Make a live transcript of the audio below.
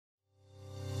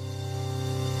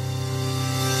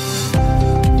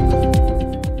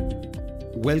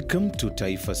Welcome to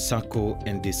Taifa Sacco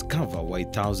and discover why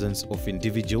thousands of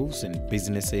individuals and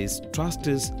businesses trust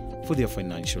us for their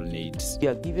financial needs. We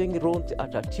are giving loans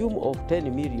at a tune of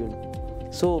 10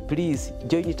 million. So please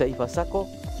join Taifa Sacco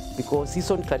because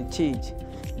season can change,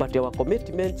 but our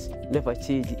commitments never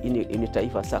change in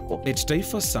Taifa Sacco. At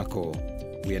Taifa Sacco,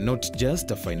 we are not just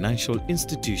a financial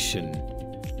institution.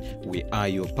 We are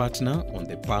your partner on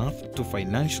the path to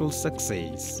financial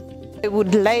success. I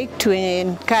would like to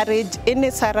encourage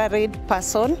any salaried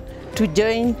person to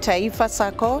join Taifa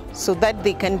Sacco so that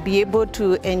they can be able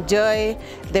to enjoy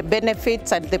the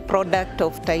benefits and the product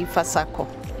of Taifa Sacco.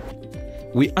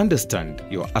 We understand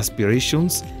your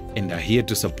aspirations and are here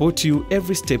to support you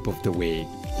every step of the way.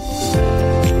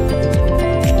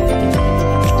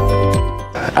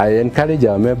 I encourage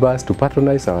our members to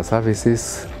patronize our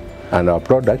services and our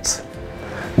products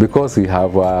because we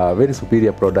have very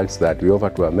superior products that we offer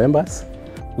to our members.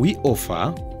 We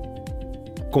offer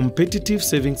competitive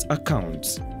savings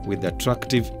accounts with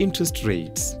attractive interest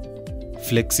rates,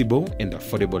 flexible and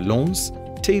affordable loans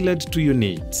tailored to your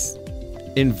needs,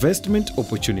 investment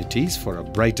opportunities for a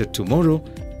brighter tomorrow,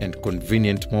 and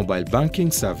convenient mobile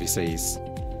banking services.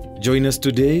 Join us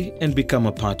today and become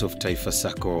a part of Taifa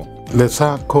Sacco. The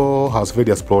Sacco has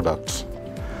various products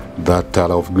that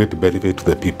are of great benefit to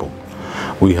the people.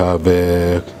 We have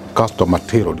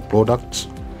customer-tailored products,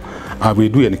 and we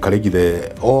do encourage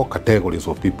all categories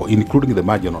of people, including the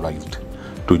marginalized,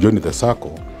 to join the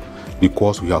Sacco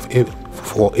because we have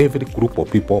for every group of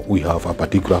people we have a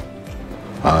particular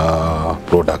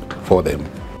product for them.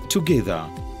 Together,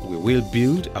 we will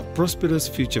build a prosperous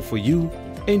future for you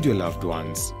and your loved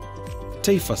ones.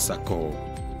 Taifa Sacco,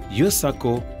 your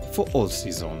Sacco for all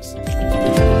seasons.